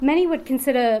many would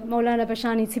consider Maulana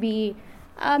Bashani to be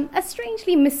a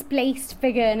strangely misplaced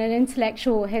figure in an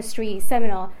intellectual history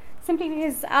seminar, simply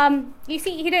because, you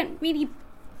see, he didn't really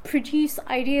produce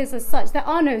ideas as such. There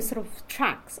are no sort of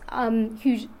tracts,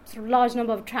 huge, sort of large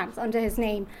number of tracts under his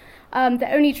name. The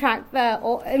only tract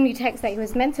or only text that he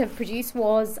was meant to have produced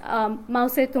was Mao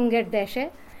Zedong Deshe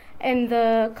in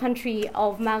the country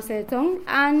of Mao Zedong,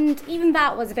 and even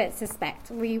that was a bit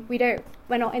suspect. We're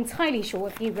not entirely sure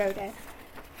if he wrote it.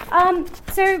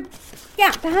 So,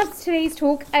 yeah, perhaps today's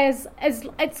talk is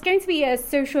it's going to be a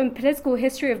social and political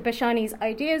history of Bashani's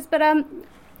ideas, but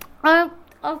I'll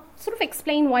sort of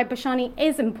explain why Bashani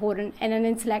is important in an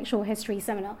intellectual history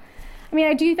seminar. I mean,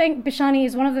 I do think Bashani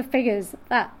is one of the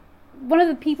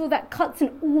people that cuts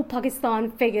an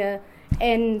all-Pakistan figure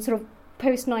in sort of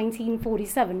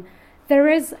post-1947. There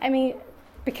is, I mean,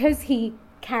 because he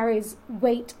carries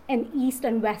weight in East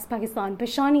and West Pakistan,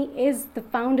 Bashani is the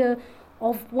founder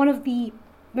of one of the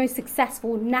most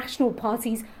successful national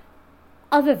parties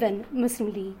other than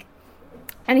Muslim League.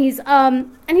 And he's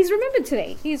remembered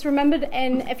today. He's remembered,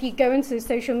 and if you go into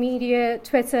social media,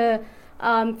 Twitter,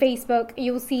 Facebook,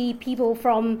 you'll see people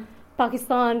from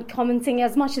Pakistan commenting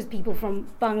as much as people from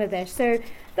Bangladesh. So,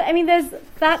 I mean, there's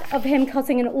that of him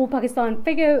cutting an all-Pakistan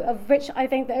figure, of which I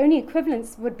think the only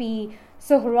equivalence would be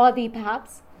Sohrawardi,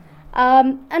 perhaps.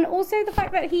 And also the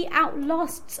fact that he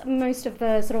outlasts most of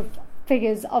the sort of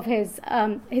figures of his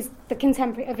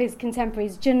contemporaries,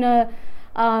 Jinnah,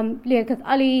 Liaquat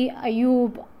Ali,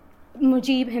 Ayub,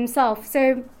 Mujib himself.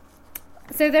 So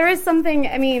there is something.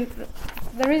 I mean,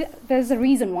 there's a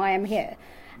reason why I'm here,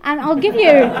 and I'll give you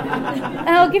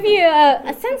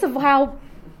a sense of how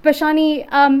Bashani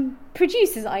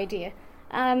produced his idea.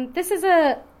 This is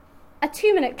a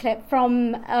 2-minute clip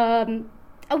from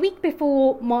a week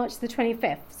before March the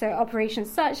 25th, so Operation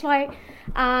Searchlight,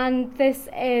 and this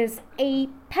is a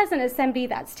peasant assembly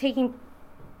that's taking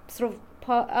sort of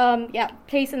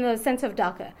place in the center of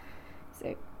Dhaka.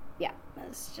 So yeah,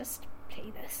 let's just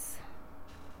play this.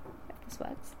 If this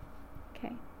works.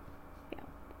 Okay.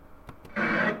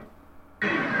 Yeah.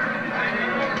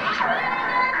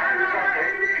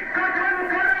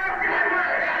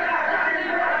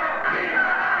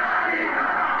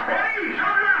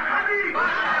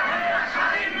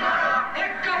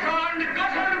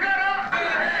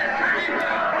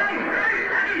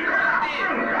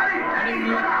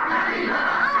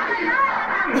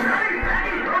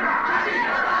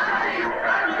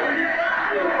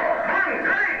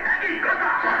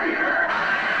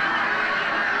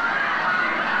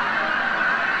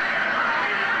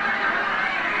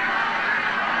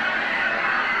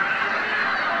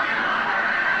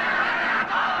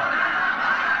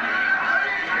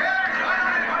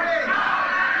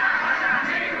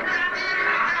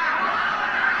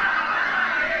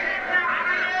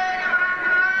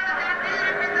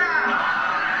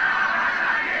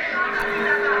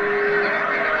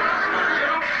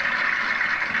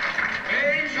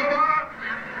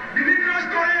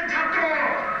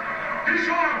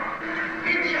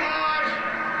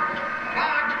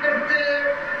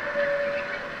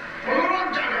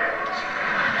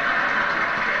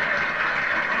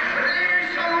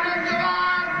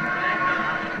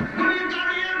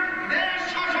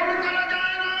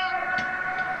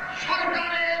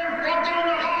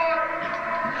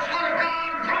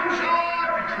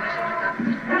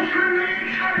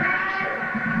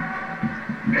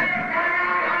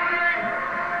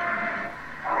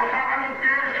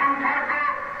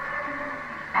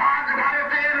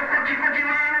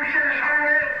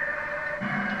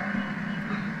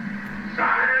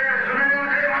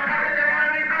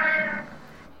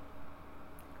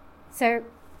 So,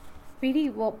 really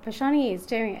what Bashani is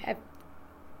doing,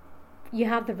 you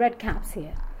have the red caps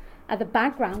here. At the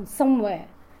background, somewhere,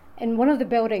 in one of the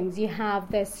buildings, you have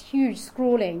this huge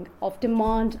scrolling of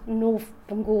Demand North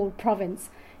Bengal Province.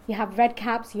 You have red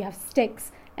caps, you have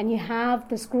sticks, and you have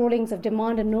the scrollings of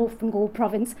Demand and North Bengal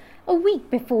Province a week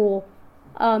before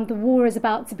the war is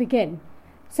about to begin.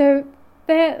 So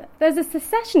there's a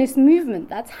secessionist movement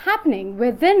that's happening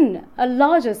within a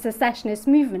larger secessionist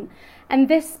movement. And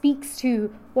this speaks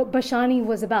to what Bashani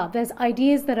was about. There's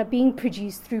ideas that are being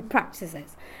produced through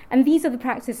practices. And these are the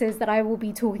practices that I will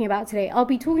be talking about today. I'll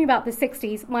be talking about the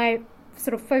 60s. My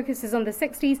sort of focus is on the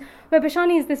 60s, where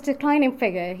Bashani is this declining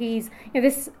figure. He's,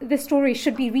 this story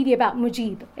should be really about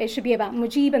Mujib. It should be about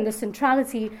Mujib and the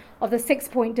centrality of the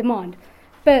 6-point demand.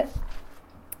 But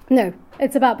no,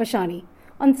 it's about Bashani.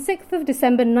 On 6th of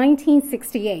December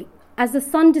 1968, as the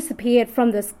sun disappeared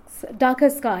from the Dhaka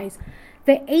skies,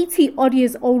 the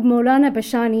 80-odd-years-old Maulana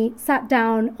Bashani sat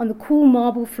down on the cool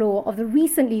marble floor of the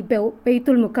recently built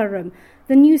Baitul Mukarram,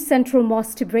 the new central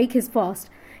mosque to break his fast.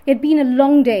 It had been a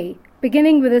long day,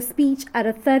 beginning with a speech at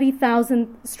a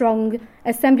 30,000-strong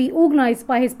assembly organised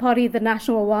by his party, the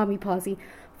National Awami Party,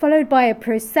 followed by a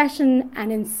procession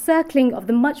and encircling of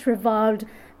the much-reviled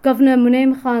Governor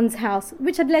Munim Khan's house,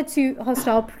 which had led to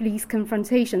hostile police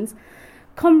confrontations.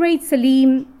 Comrade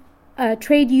Salim, a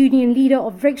trade union leader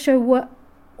of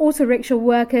auto rickshaw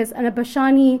workers, and a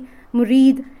Bashani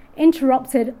Murid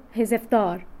interrupted his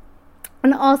iftar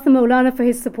and asked the Maulana for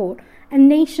his support. A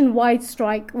nationwide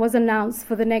strike was announced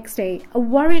for the next day. A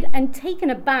worried and taken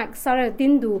aback Sara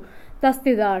Dindu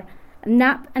Dastidar, a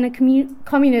NAP and a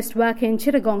communist worker in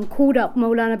Chittagong, called up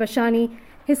Maulana Bashani.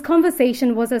 His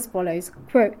conversation was as follows,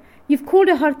 quote, "You've called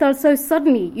a hartal so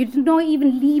suddenly, you did not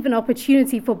even leave an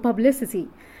opportunity for publicity.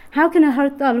 How can a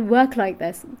hartal work like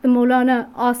this?" The Maulana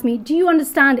asked me, "Do you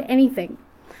understand anything?"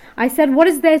 I said, "What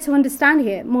is there to understand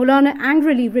here?" Maulana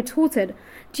angrily retorted,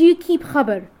 "Do you keep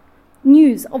khabar,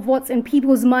 news of what's in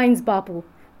people's minds, Bapu?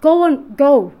 Go on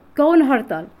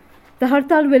hartal. The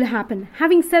hartal will happen."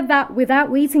 Having said that, without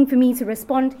waiting for me to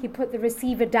respond, he put the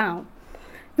receiver down.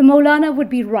 The Maulana would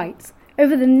be right.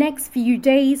 Over the next few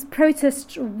days,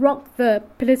 protests rocked the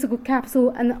political capital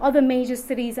and other major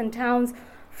cities and towns.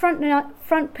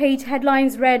 Front page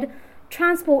headlines read,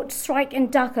 "Transport strike in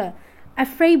Dhaka, a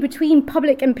fray between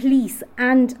public and police,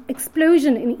 and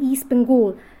explosion in East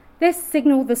Bengal." This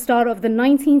signaled the start of the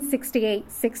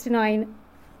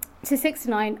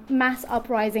 1968-69 mass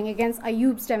uprising against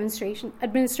Ayoub's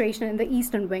administration in the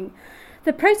Eastern Wing.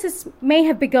 The protests may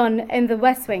have begun in the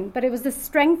West Wing, but it was the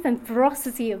strength and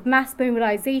ferocity of mass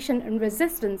mobilization and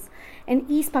resistance in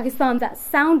East Pakistan that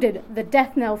sounded the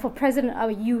death knell for President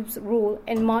Ayoub's rule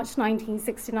in March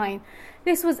 1969.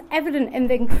 This was evident in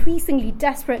the increasingly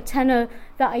desperate tenor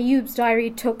that Ayoub's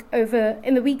diary took over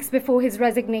in the weeks before his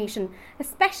resignation,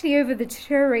 especially over the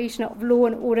deterioration of law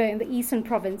and order in the Eastern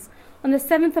Province. On the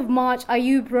 7th of March,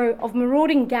 Ayoub wrote of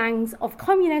marauding gangs of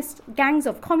communists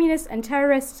and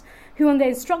terrorists who, on the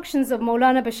instructions of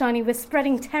Maulana Bashani, were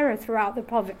spreading terror throughout the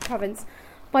province.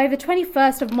 By the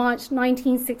 21st of March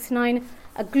 1969,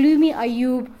 a gloomy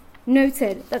Ayoub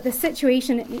noted that the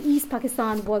situation in East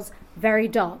Pakistan was very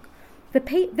dark.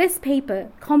 This paper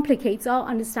complicates our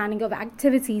understanding of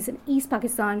activities in East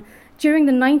Pakistan during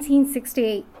the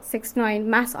 1968-69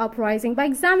 mass uprising by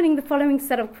examining the following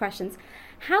set of questions.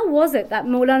 How was it that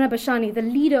Maulana Bashani, the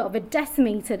leader of a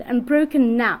decimated and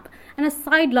broken NAP and a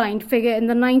sidelined figure in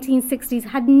the 1960s,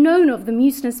 had known of the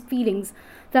mutinous feelings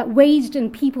that waged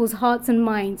in people's hearts and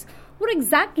minds? What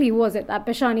exactly was it that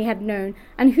Bashani had known,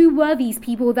 and who were these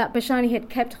people that Bashani had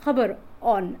kept khabar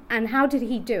on, and how did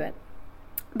he do it?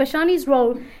 Bashani's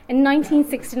role in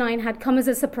 1969 had come as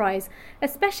a surprise,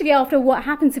 especially after what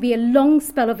happened to be a long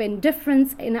spell of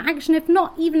indifference, inaction, if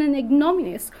not even an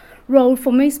ignominious role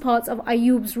for most parts of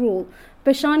Ayoub's rule.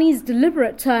 Bashani's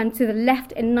deliberate turn to the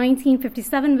left in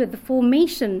 1957 with the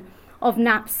formation of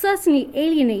NAP certainly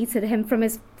alienated him from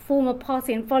his former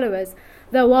party and followers,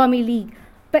 the Awami League.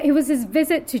 But it was his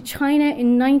visit to China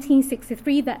in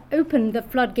 1963 that opened the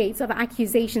floodgates of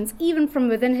accusations, even from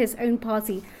within his own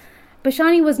party.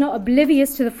 Bashani was not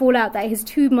oblivious to the fallout that his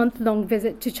 2-month-long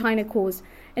visit to China caused.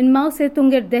 In Mao Se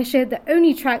Tunger Deshe, the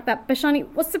only tract that Bashani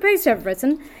was supposed to have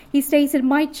written, he stated,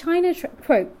 "My China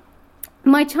trip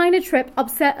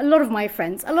upset a lot of my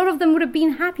friends. A lot of them would have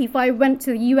been happy if I went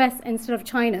to the US instead of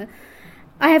China.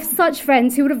 I have such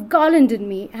friends who would have garlanded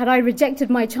me had I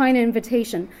rejected my China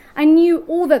invitation. I knew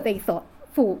all that they thought,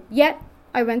 yet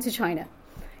I went to China."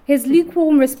 His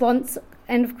lukewarm response,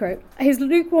 end of quote. His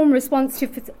lukewarm response to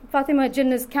Fatima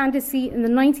Jinnah's candidacy in the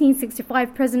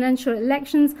 1965 presidential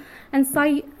elections and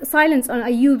silence on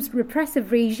Ayoub's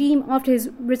repressive regime after his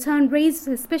return raised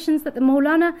suspicions that the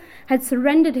Maulana had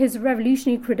surrendered his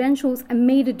revolutionary credentials and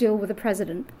made a deal with the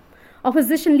president.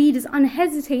 Opposition leaders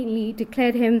unhesitatingly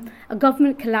declared him a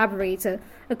government collaborator.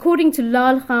 According to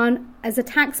Lal Khan, as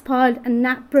attacks piled and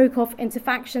NAP broke off into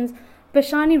factions,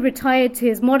 Bashani retired to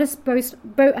his modest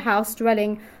boathouse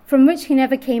dwelling, from which he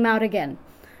never came out again.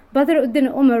 Badruddin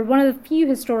Umar, one of the few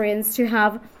historians to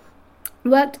have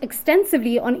worked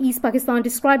extensively on East Pakistan,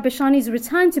 described Bashani's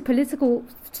return to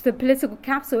the political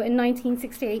capital in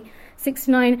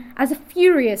 1968-69 as a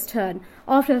furious turn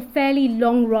after a fairly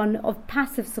long run of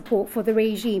passive support for the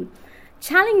regime.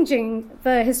 Challenging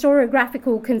the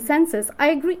historiographical consensus,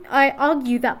 I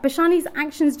argue that Bashani's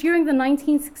actions during the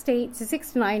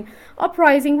 1968-69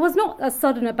 uprising was not a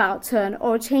sudden about turn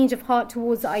or a change of heart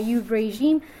towards the Ayoub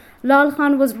regime. Lal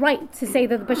Khan was right to say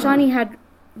that Bashani had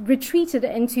retreated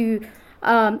into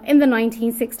in the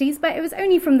 1960s, but it was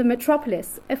only from the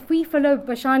metropolis. If we follow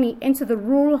Bashani into the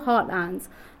rural heartlands,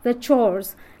 the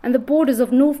Chors, and the borders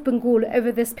of North Bengal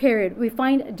over this period, we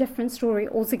find a different story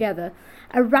altogether.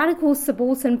 A radical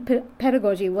subaltern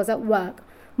pedagogy was at work.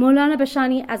 Maulana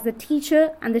Bashani as the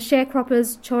teacher and the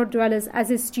sharecroppers, Chor dwellers as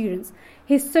his students.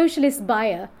 His socialist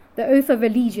bayah, the oath of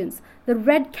allegiance, the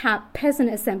red cap peasant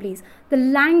assemblies, the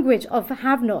language of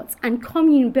have-nots and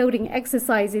commune-building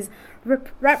exercises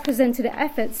represented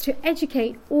efforts to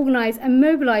educate, organise and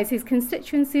mobilise his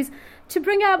constituencies to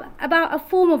bring about a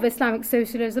form of Islamic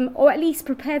socialism, or at least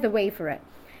prepare the way for it.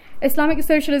 Islamic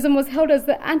socialism was held as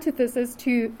the antithesis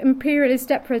to imperialist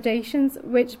depredations,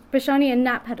 which Bashani and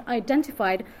Knapp had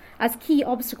identified as key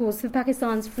obstacles to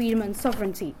Pakistan's freedom and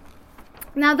sovereignty.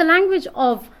 Now, the language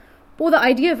of, or the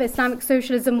idea of Islamic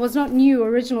socialism was not new or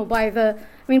original by the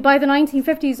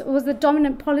 1950s. It was the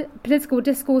dominant political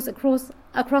discourse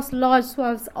across large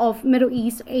swaths of Middle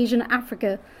East, Asia and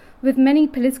Africa, with many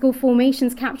political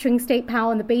formations capturing state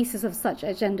power on the basis of such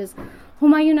agendas.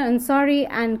 Humayun Ansari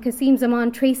and Qasim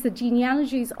Zaman trace the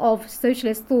genealogies of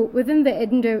socialist thought within the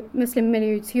Indo-Muslim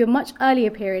milieu to a much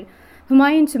earlier period.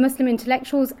 Humayun to Muslim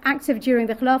intellectuals active during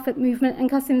the Khilafat movement,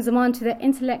 and Qasim Zaman to the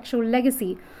intellectual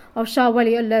legacy of Shah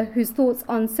Waliullah, whose thoughts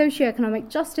on socio-economic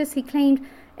justice, he claimed,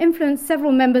 influenced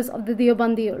several members of the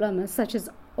Deobandi ulama, such as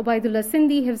Ubaidullah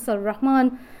Sindhi, Hifz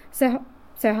al-Rahman,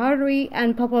 Sehari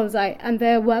and Popolzai, and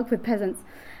their work with peasants.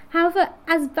 However,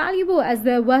 as valuable as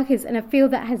their work is in a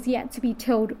field that has yet to be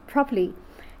tilled properly,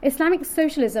 Islamic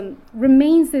socialism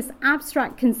remains this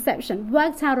abstract conception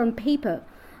worked out on paper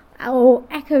or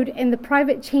echoed in the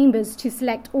private chambers to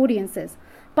select audiences.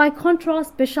 By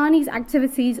contrast, Bashani's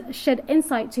activities shed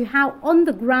insight to how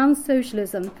on-the-ground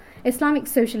socialism, Islamic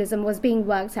socialism, was being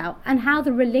worked out, and how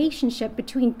the relationship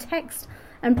between text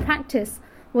and practice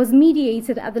was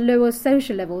mediated at the lower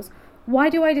social levels. Why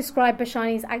do I describe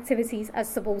Bashani's activities as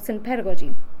subaltern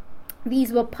pedagogy?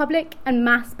 These were public and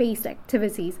mass-based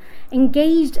activities,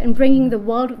 engaged in bringing the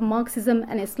world of Marxism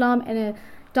and Islam in a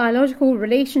dialogical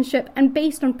relationship and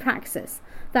based on praxis,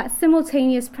 that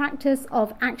simultaneous practice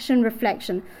of action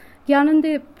reflection.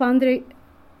 Gyanendra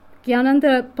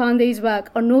Pandey's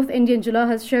work on North Indian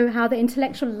Julahas show how the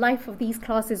intellectual life of these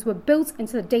classes were built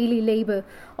into the daily labour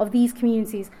of these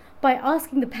communities by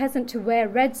asking the peasant to wear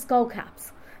red skull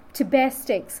caps, to bear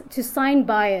sticks, to sign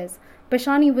buyers.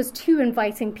 Bashani was too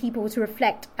inviting people to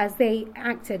reflect as they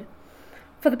acted.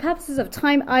 For the purposes of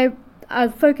time,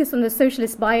 I'll focus on the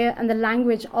socialist bayah and the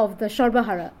language of the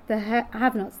Shorbahara, the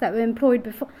have-nots that were employed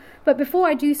before. But before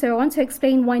I do so, I want to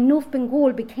explain why North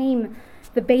Bengal became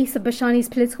the base of Bashani's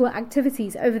political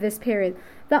activities over this period.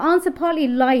 The answer partly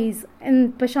lies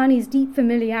in Bashani's deep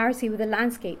familiarity with the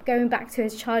landscape, going back to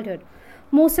his childhood.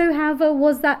 More so, however,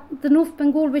 was that the North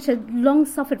Bengal, which had long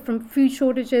suffered from food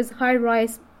shortages, high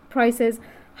rice prices,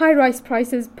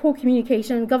 poor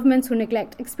communication, and governmental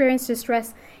neglect, experienced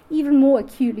distress even more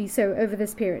acutely so over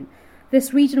this period.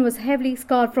 This region was heavily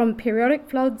scarred from periodic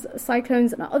floods,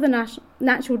 cyclones, and other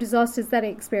natural disasters that it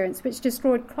experienced, which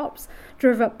destroyed crops,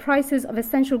 drove up prices of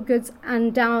essential goods,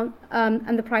 and down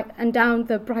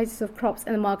the prices of crops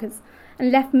in the markets,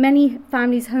 and left many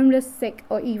families homeless, sick,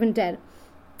 or even dead.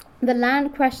 The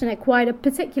land question acquired a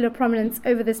particular prominence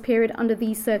over this period under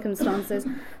these circumstances.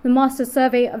 The Master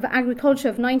Survey of Agriculture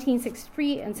of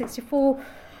 1963 and 64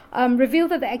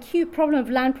 revealed the acute problem of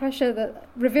land pressure that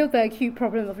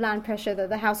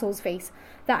the households face.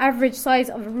 The average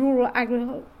size of rural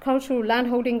agricultural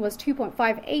landholding was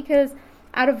 2.5 acres,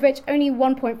 out of which only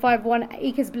 1.51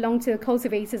 acres belonged to the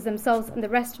cultivators themselves, and the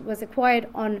rest was acquired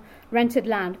on rented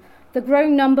land. The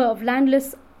growing number of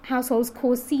landless households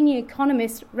caused senior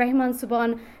economist Rehman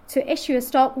Subhan to issue a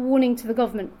stark warning to the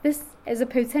government. This is a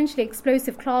potentially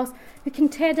explosive class who can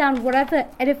tear down whatever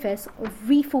edifice of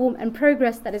reform and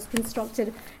progress that is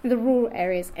constructed in the rural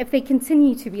areas if they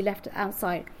continue to be left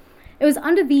outside. It was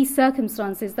under these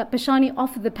circumstances that Bashani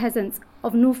offered the peasants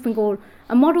of North Bengal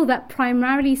a model that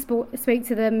primarily spoke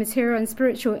to their material and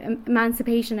spiritual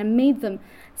emancipation and made them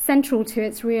central to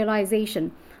its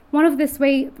realization. One of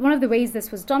the ways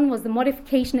this was done was the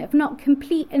modification, if not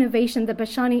complete innovation, that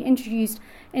Bashani introduced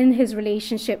in his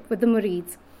relationship with the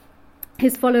Murids.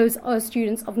 His followers are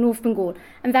students of North Bengal,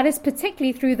 and that is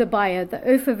particularly through the bayah, the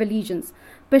oath of allegiance.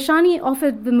 Bashani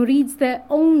offered the Murids their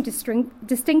own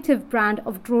distinctive brand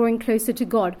of drawing closer to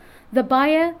God. The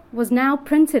bayah was now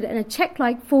printed in a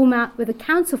check-like format with a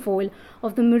counterfoil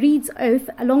of the Murid's oath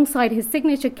alongside his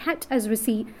signature kept as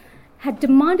receipt, had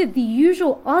demanded the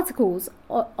usual articles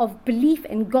of belief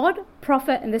in God,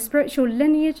 Prophet, and the spiritual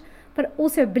lineage, but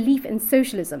also belief in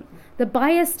socialism. The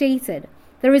bayah stated,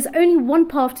 "There is only one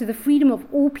path to the freedom of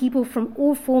all people from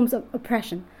all forms of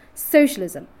oppression,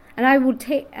 socialism,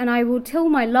 and I will till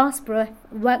my last breath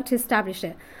work to establish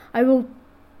it. I will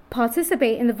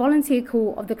participate in the volunteer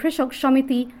call of the Krishak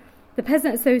Shamiti, the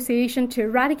Peasant Association, to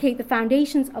eradicate the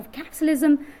foundations of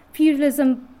capitalism,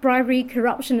 feudalism, bribery,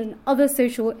 corruption, and other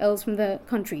social ills from the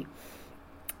country.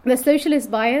 The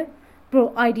socialist buyer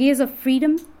brought ideas of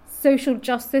freedom, social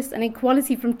justice, and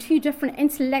equality from two different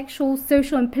intellectual,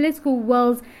 social, and political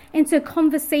worlds into a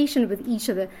conversation with each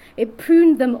other. It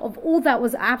pruned them of all that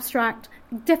was abstract,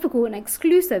 difficult, and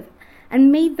exclusive,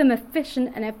 and made them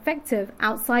efficient and effective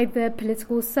outside their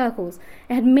political circles.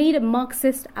 It had made a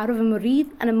Marxist out of a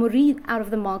Murid and a Murid out of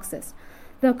the Marxist.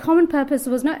 Their common purpose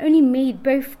not only made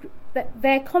both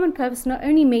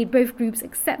groups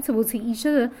acceptable to each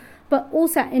other, but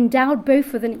also endowed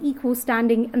both with an equal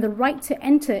standing and the right to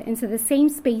enter into the same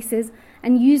spaces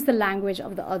and use the language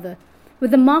of the other.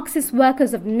 With the Marxist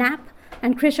workers of NAP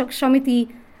and Krishak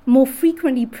Shamiti more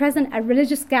frequently present at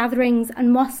religious gatherings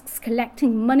and mosques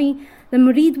collecting money, the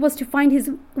Murid was to find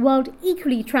his world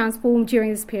equally transformed during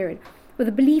this period. With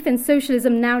a belief in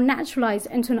socialism now naturalized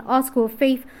into an article of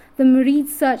faith, the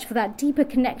Murid's search for that deeper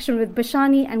connection with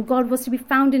Bashani and God was to be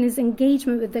found in his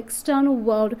engagement with the external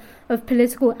world of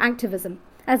political activism,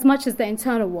 as much as the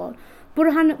internal world.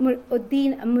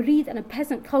 Burhanuddin, a Murid and a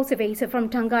peasant cultivator from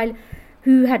Tangail,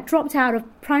 who had dropped out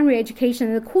of primary education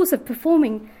in the course of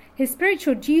performing his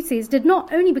spiritual duties, did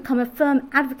not only become a firm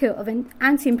advocate of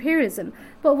anti-imperialism,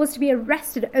 but was to be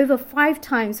arrested over 5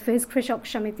 times for his Krishak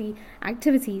Shamiti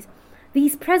activities.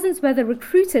 These presents, whether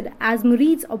recruited as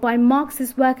Murids or by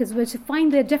Marxist workers, were to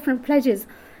find that their different pledges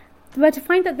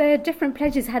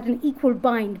had an equal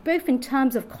bind, both in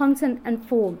terms of content and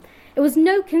form. It was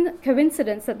no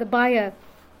coincidence that the buyer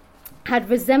had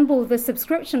resembled the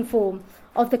subscription form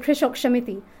of the Krishak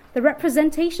Shamiti. The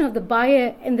representation of the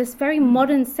buyer in this very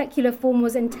modern secular form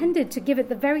was intended to give it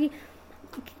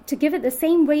the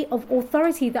same weight of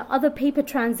authority that other paper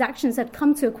transactions had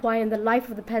come to acquire in the life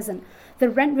of the peasant. The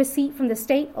rent receipt from the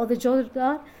state or the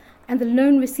jotadar, and the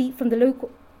loan receipt from the local.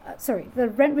 The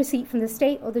rent receipt from the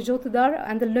state or the jotadar,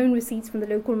 and the loan receipts from the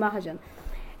local mahajan.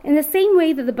 In the same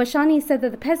way that the Bashani said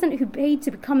that the peasant who paid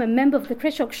to become a member of the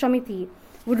Krishak Shamiti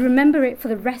would remember it for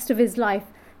the rest of his life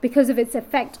because of its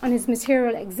effect on his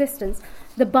material existence,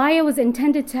 the buyer was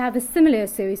intended to have a similar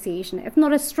association, if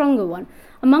not a stronger one.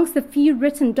 Amongst the few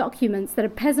written documents that a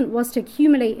peasant was to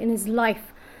accumulate in his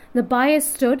life, the buyer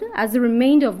stood as the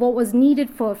remainder of what was needed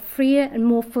for a freer and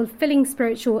more fulfilling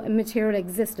spiritual and material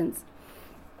existence.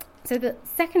 So the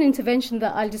second intervention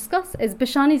that I'll discuss is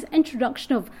Bashani's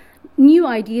introduction of new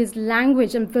ideas,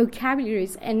 language, and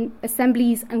vocabularies in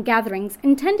assemblies and gatherings,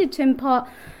 intended to impart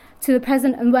to the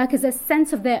peasant and workers a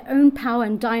sense of their own power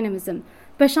and dynamism.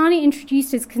 Bashani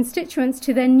introduced his constituents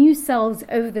to their new selves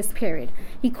over this period.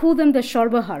 He called them the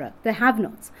Shorbahara, the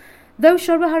have-nots. Though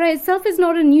Shorbahara itself is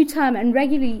not a new term and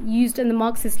regularly used in the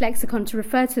Marxist lexicon to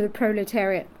refer to the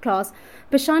proletariat class,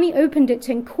 Bashani opened it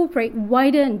to incorporate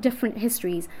wider and different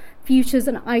histories, futures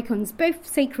and icons, both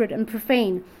sacred and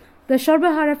profane. The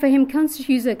Shorbahara for him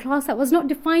constitutes a class that was not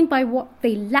defined by what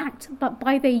they lacked, but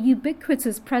by their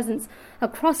ubiquitous presence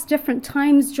across different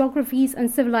times, geographies,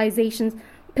 and civilizations,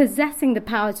 possessing the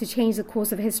power to change the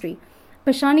course of history.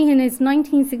 Bashani, in his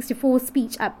 1964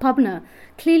 speech at Pabna,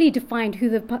 clearly defined who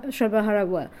the Shorbahara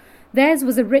were. Theirs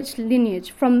was a rich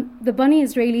lineage, from the Bani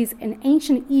Israelis in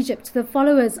ancient Egypt to the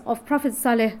followers of Prophet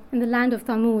Saleh in the land of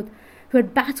Thamud, who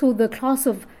had battled the class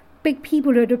of big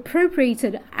people who had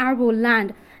appropriated arable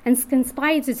land and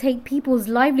conspired to take people's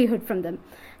livelihood from them.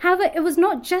 However, it was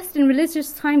not just in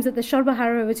religious times that the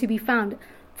Shorbahara were to be found.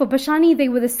 For Bashani, they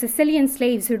were the Sicilian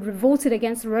slaves who had revolted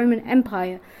against the Roman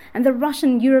Empire, and the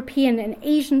Russian, European, and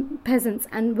Asian peasants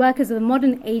and workers of the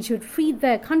modern age who had freed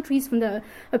their countries from the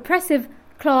oppressive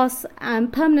class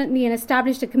permanently and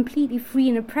established a completely free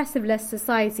and oppressive-less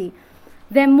society.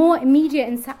 Their more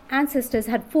immediate ancestors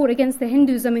had fought against the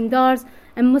Hindu zamindars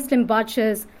and Muslim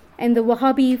badshahs in the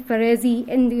Wahhabi, Farezi,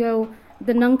 Indio,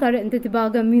 the Nankar, and the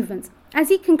Tibaga movements. As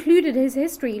he concluded his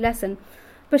history lesson,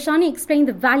 Bashani explained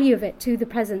the value of it to the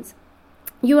peasants.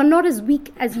 You are not as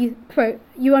weak as you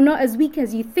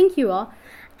think you are.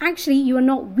 Actually, you are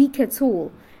not weak at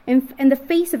all. In the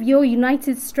face of your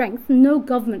united strength, no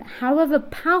government, however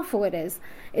powerful it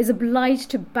is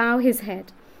obliged to bow his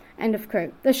head. End of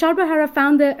quote. The Shorbahara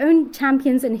found their own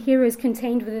champions and heroes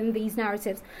contained within these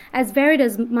narratives, as varied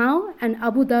as Mao and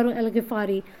Abu Dharr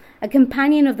al-Ghifari, a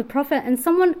companion of the Prophet and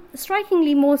someone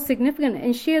strikingly more significant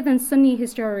in Shia than Sunni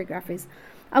historiographers.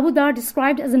 Abu Dharr,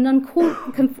 described as a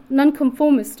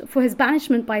nonconformist for his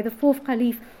banishment by the fourth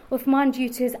Caliph Uthman due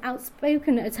to his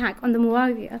outspoken attack on the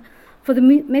Muawiyah, for the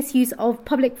misuse of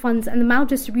public funds and the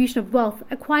maldistribution of wealth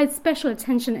acquired special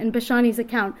attention in Bashani's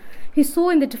account, who saw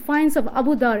in the defiance of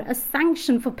Abu Dhar a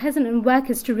sanction for peasant and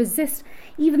workers to resist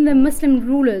even the Muslim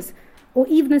rulers or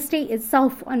even the state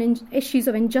itself on issues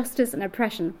of injustice and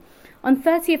oppression. On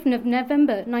 30th of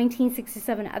November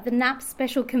 1967, at the NAP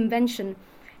Special Convention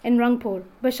in Rangpur,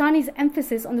 Bashani's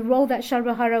emphasis on the role that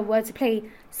Sarvahara were to play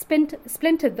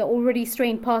splintered the already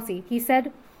strained party. He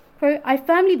said, quote, "I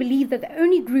firmly believe that the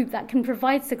only group that can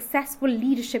provide successful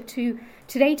leadership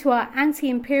today to our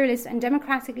anti-imperialist and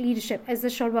democratic leadership is the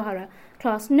Sarvahara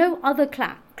class. No other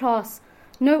class.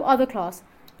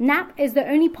 NAP is the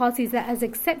only party that has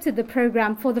accepted the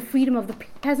program for the freedom of the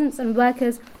peasants and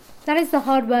workers. That is the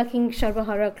hard-working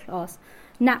Sarvahara class.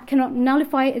 NAP cannot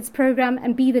nullify its program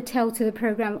and be the tail to the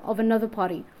program of another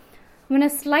party." When a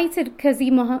slighted Qazi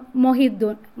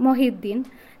Mohiuddin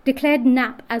declared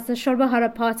NAP as the Sarvahara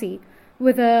party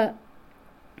with a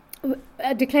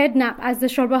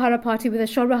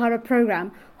Sarvahara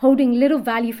program holding little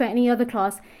value for any other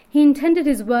class, he intended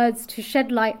his words to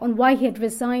shed light on why he had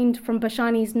resigned from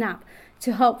Bashani's NAP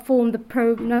to help form the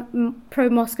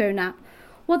pro-Moscow NAP.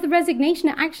 What the resignation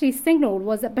actually signalled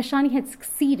was that Bashani had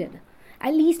succeeded,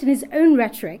 at least in his own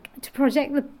rhetoric, to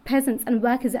project the peasants and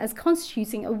workers as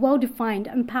constituting a well-defined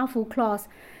and powerful class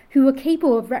who were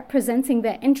capable of representing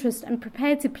their interests and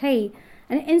prepared to play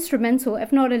an instrumental,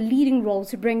 if not a leading role,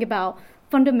 to bring about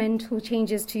fundamental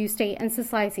changes to state and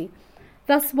society.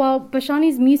 Thus, while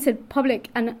Bashani's muted public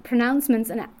and pronouncements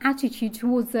and attitude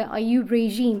towards the Ayyub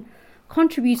regime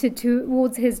contributed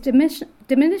towards his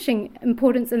diminishing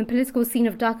importance in the political scene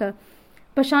of Dhaka,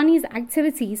 Bashani's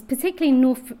activities, particularly in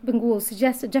North Bengal,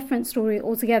 suggest a different story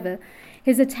altogether.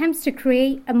 His attempts to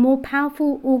create a more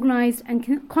powerful, organised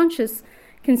and conscious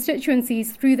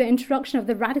constituencies through the introduction of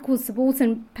the radical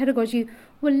subaltern pedagogy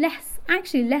were less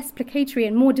placatory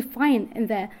and more defiant in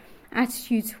their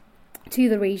attitude to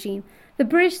the regime. The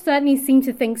British certainly seem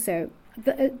to think so.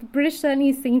 The British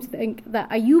certainly seem to think that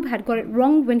Ayyub had got it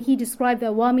wrong when he described the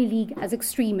Awami League as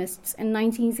extremists in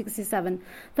 1967.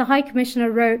 The High Commissioner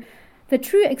wrote, "The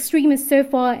true extremists so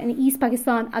far in East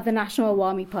Pakistan are the National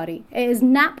Awami Party. It is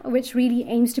NAP which really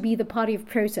aims to be the party of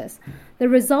protest. The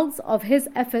results of his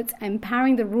efforts in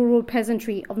empowering the rural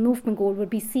peasantry of North Bengal would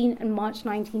be seen in March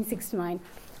 1969.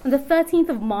 On the 13th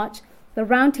of March, the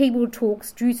roundtable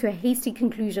talks drew to a hasty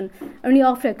conclusion only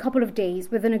after a couple of days,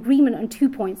 with an agreement on 2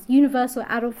 points: universal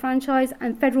adult franchise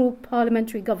and federal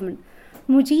parliamentary government.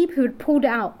 Mujib, who had pulled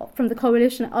out from the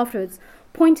coalition afterwards,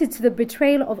 pointed to the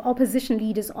betrayal of opposition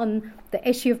leaders on the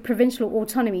issue of provincial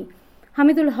autonomy.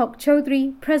 Hamidul Haq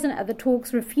Chaudhry, present at the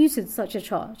talks, refuted such a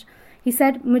charge. He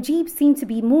said Mujib seemed to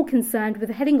be more concerned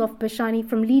with heading off Bashani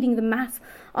from leading the mass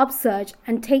upsurge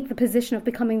and take the position of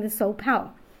becoming the sole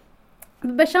power.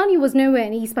 But Bashani was nowhere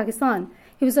in East Pakistan.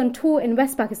 He was on tour in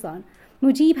West Pakistan.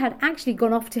 Mujib had actually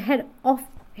gone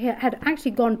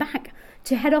back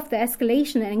to head off the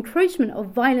escalation and encroachment of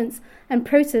violence and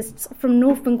protests from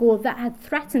North Bengal that had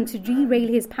threatened to derail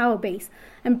his power base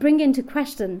and bring into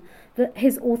question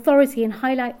his authority and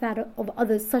highlight that of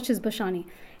others such as Bashani.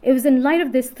 It was in light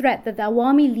of this threat that the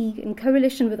Awami League, in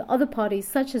coalition with other parties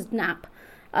such as NAP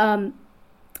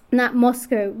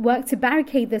Moscow, worked to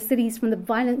barricade their cities from the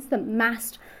violence that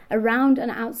massed around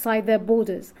and outside their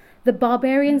borders. The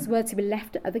barbarians were to be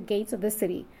left at the gates of the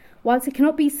city. Whilst it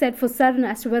cannot be said for certain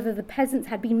as to whether the peasants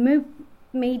had been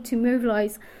made to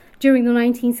mobilise during the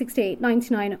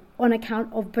 1968-99 on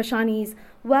account of Bashani's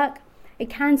work, it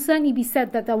can certainly be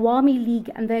said that the Awami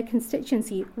League and their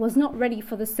constituency was not ready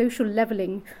for the social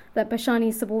levelling that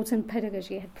Bashani's subaltern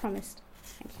pedagogy had promised.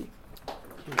 Thank you.